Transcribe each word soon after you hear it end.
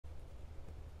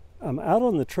I'm out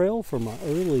on the trail for my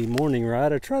early morning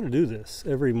ride. I try to do this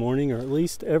every morning, or at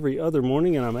least every other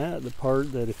morning, and I'm at the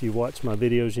part that, if you watch my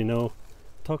videos, you know,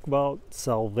 talk about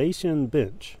Salvation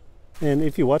Bench. And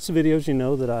if you watch the videos, you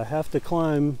know that I have to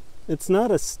climb. It's not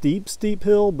a steep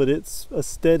hill, but it's a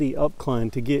steady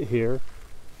upclimb to get here.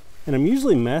 And I'm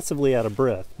usually massively out of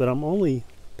breath, but I'm only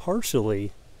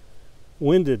partially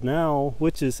winded now,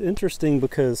 which is interesting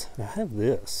because I have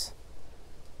this.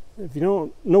 If you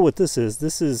don't know what this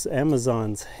is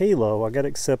Amazon's Halo. I got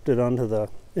accepted onto the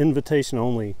invitation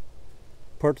only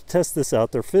part to test this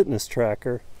out, their fitness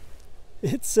tracker.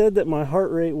 It said that my heart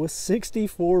rate was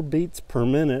 64 beats per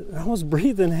minute. I was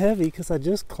breathing heavy because I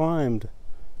just climbed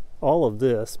all of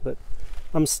this, but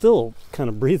I'm still kind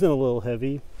of breathing a little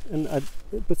heavy.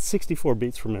 But 64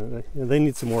 beats per minute, they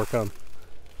need some work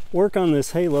on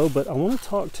this Halo. But I want to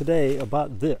talk today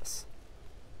about this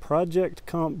Project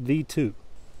Comp V2,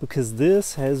 because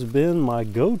this has been my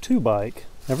go-to bike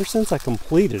ever since I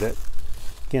completed it.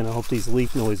 Again, I hope these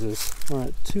leaf noises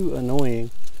aren't too annoying,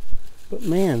 but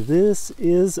man, this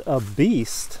is a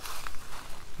beast.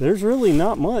 There's really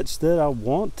not much that I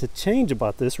want to change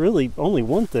about this. Really only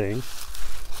one thing.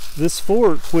 This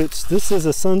fork, which this is a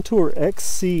Suntour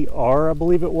XCR, I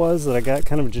believe it was, that I got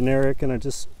kind of generic, and I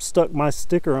just stuck my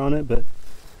sticker on it. But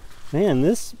man,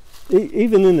 this,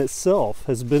 even in itself,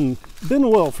 has been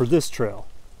well for this trail.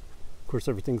 Of course,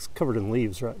 everything's covered in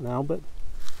leaves right now, but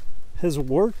has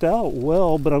worked out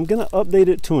well. But I'm going to update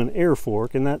it to an air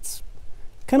fork, and that's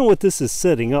kind of what this is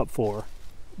setting up for.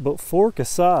 But fork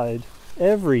aside,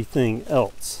 everything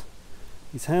else,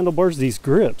 these handlebars, these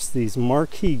grips, these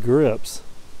marquee grips,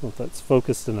 I don't know if that's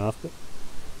focused enough, but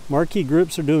marquee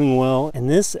grips are doing well. And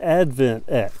this Advent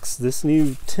X, this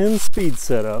new 10-speed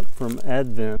setup from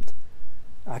Advent,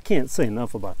 I can't say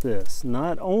enough about this.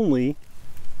 Not only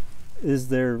is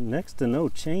there next to no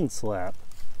chain slap,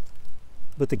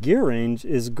 but the gear range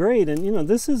is great. And you know,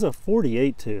 this is a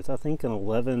 48 tooth, I think an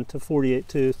 11 to 48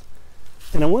 tooth.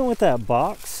 And I went with that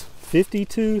box 50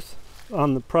 tooth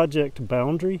on the Project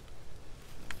Boundary.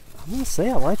 I'm gonna say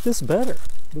I like this better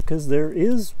because there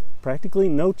is practically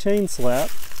no chain slap,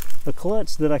 a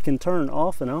clutch that I can turn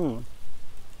off and on,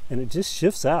 and it just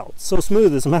shifts out so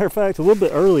smooth. As a matter of fact, a little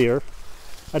bit earlier,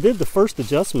 I did the first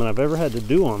adjustment I've ever had to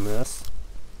do on this.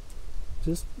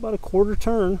 Just about a quarter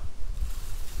turn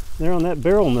there on that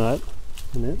barrel nut,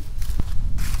 and it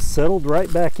settled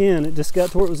right back in. It just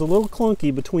got to where it was a little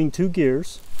clunky between two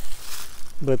gears,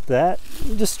 but that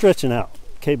just stretching out,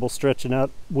 cable stretching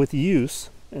out with use.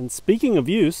 And speaking of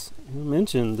use, I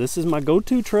mentioned this is my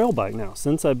go-to trail bike now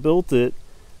since I built it.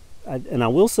 And I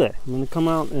will say, I'm going to come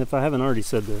out, and if I haven't already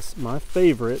said this, my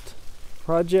favorite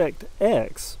Project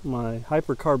X, my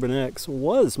Hypercarbon X,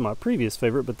 was my previous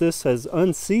favorite, but this has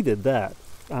unseated that.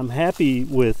 I'm happy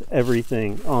with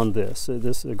everything on this.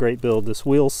 This is a great build. This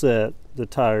wheel set, the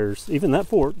tires, even that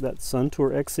fork, that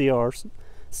Suntour XCR,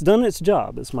 it's done its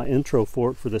job. It's my intro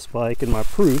fork for this bike, and my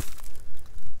proof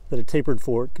that a tapered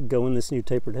fork could go in this new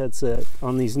tapered headset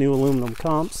on these new aluminum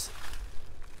comps.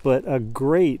 But a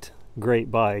great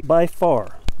bike. By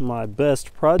far my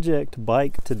best project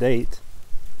bike to date.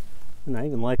 And I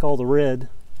even like all the red,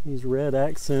 these red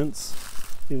accents,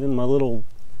 even my little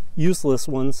useless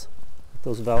ones,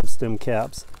 those valve stem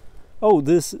caps. Oh,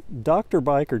 this Dr.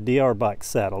 Bike or DR Bike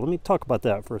saddle. Let me talk about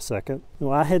that for a second. You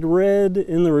know, I had read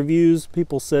in the reviews,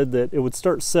 people said that it would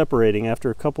start separating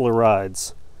after a couple of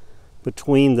rides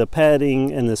between the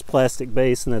padding and this plastic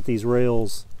base, and that these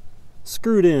rails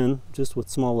screwed in just with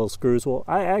small little screws. Well,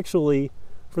 I actually,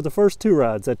 for the first two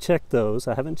rides, I checked those.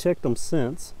 I haven't checked them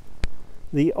since.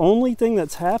 The only thing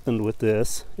that's happened with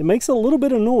this, it makes a little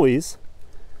bit of noise.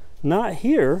 Not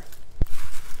here.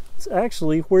 It's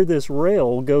actually where this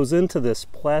rail goes into this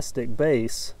plastic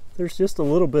base. There's just a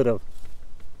little bit of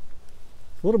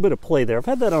play there. I've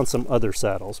had that on some other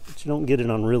saddles, but you don't get it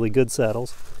on really good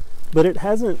saddles. But it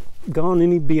hasn't gone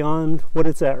any beyond what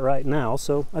it's at right now,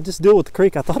 so I just deal with the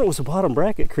creak. I thought it was a bottom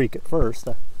bracket creak at first.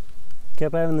 I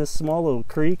kept having this small little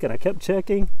creak, and I kept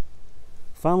checking.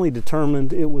 Finally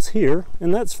determined it was here,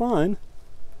 and that's fine.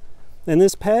 And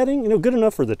this padding, you know, good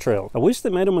enough for the trail. I wish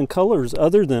they made them in colors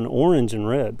other than orange and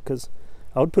red, because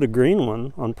I would put a green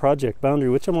one on Project Boundary,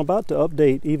 which I'm about to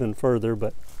update even further.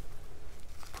 But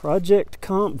Project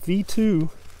Comp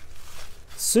V2,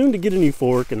 soon to get a new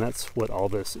fork, and that's what all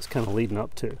this is kind of leading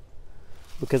up to.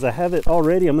 Because I have it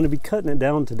already, I'm going to be cutting it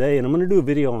down today, and I'm going to do a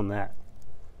video on that.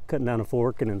 Cutting down a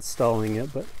fork and installing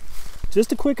it. But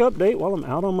just a quick update while I'm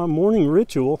out on my morning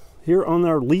ritual here on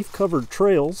our leaf-covered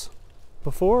trails.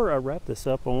 Before I wrap this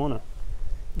up, I want to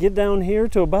get down here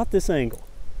to about this angle,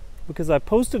 because I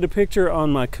posted a picture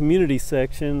on my community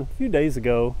section a few days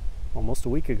ago almost a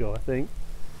week ago, I think.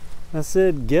 I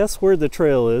said, guess where the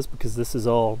trail is, because this is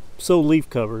all so leaf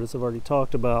covered, as I've already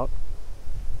talked about.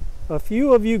 A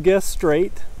few of you guessed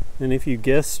straight, and if you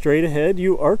guessed straight ahead,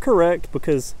 you are correct,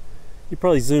 because you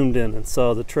probably zoomed in and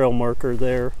saw the trail marker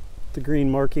there, the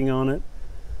green marking on it.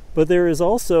 But there is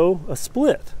also a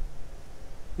split.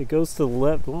 It goes to the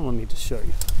left. Well, let me just show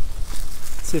you.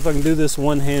 See if I can do this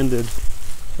one-handed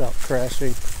without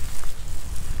crashing.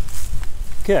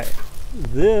 Okay,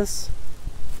 this,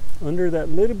 under that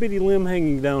little bitty limb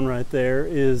hanging down right there,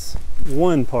 is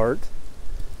one part.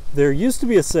 There used to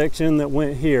be a section that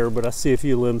went here, but I see a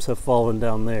few limbs have fallen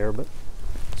down there. But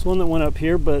there's one that went up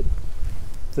here, but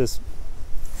this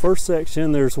first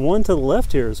section, there's one to the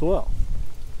left here as well.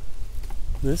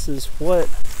 This is what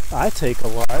I take a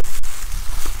lot.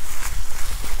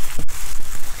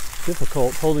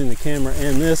 Difficult holding the camera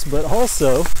and this, but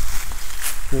also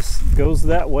this goes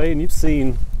that way, and you've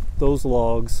seen those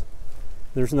logs.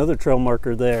 There's another trail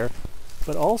marker there,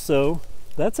 but also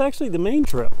that's actually the main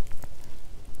trail.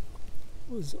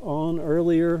 It was on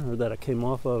earlier, or that I came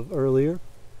off of earlier.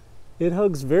 It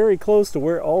hugs very close to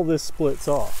where all this splits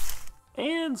off.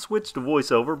 And switch to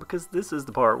voiceover, because this is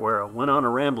the part where I went on a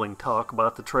rambling talk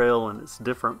about the trail and its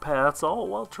different paths, all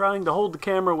while trying to hold the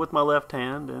camera with my left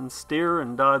hand and steer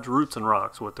and dodge roots and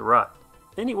rocks with the right.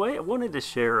 Anyway, I wanted to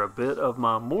share a bit of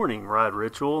my morning ride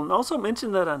ritual, and also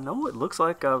mention that I know it looks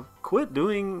like I've quit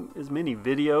doing as many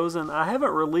videos, and I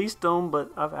haven't released them, but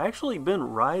I've actually been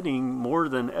riding more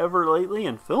than ever lately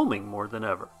and filming more than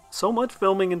ever. So much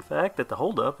filming, in fact, that the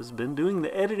holdup has been doing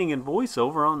the editing and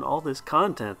voiceover on all this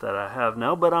content that I have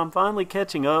now, but I'm finally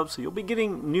catching up, so you'll be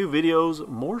getting new videos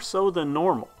more so than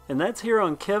normal. And that's here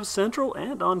on KevCentral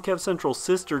and on KevCentral's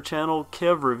sister channel,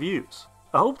 Kev Reviews.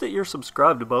 I hope that you're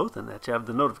subscribed to both and that you have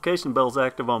the notification bells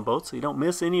active on both so you don't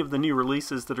miss any of the new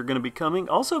releases that are going to be coming.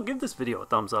 Also, give this video a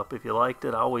thumbs up if you liked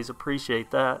it. I always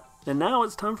appreciate that. And now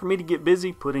it's time for me to get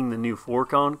busy putting the new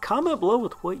fork on. Comment below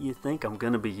with what you think I'm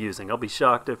going to be using. I'll be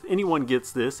shocked if anyone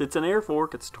gets this. It's an air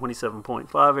fork. It's a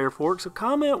 27.5 air fork. So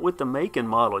comment with the make and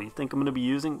model you think I'm going to be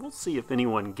using. We'll see if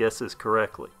anyone guesses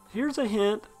correctly. Here's a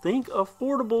hint. Think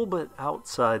affordable but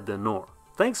outside the norm.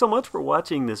 Thanks so much for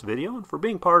watching this video and for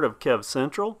being part of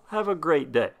KevCentral. Have a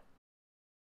great day.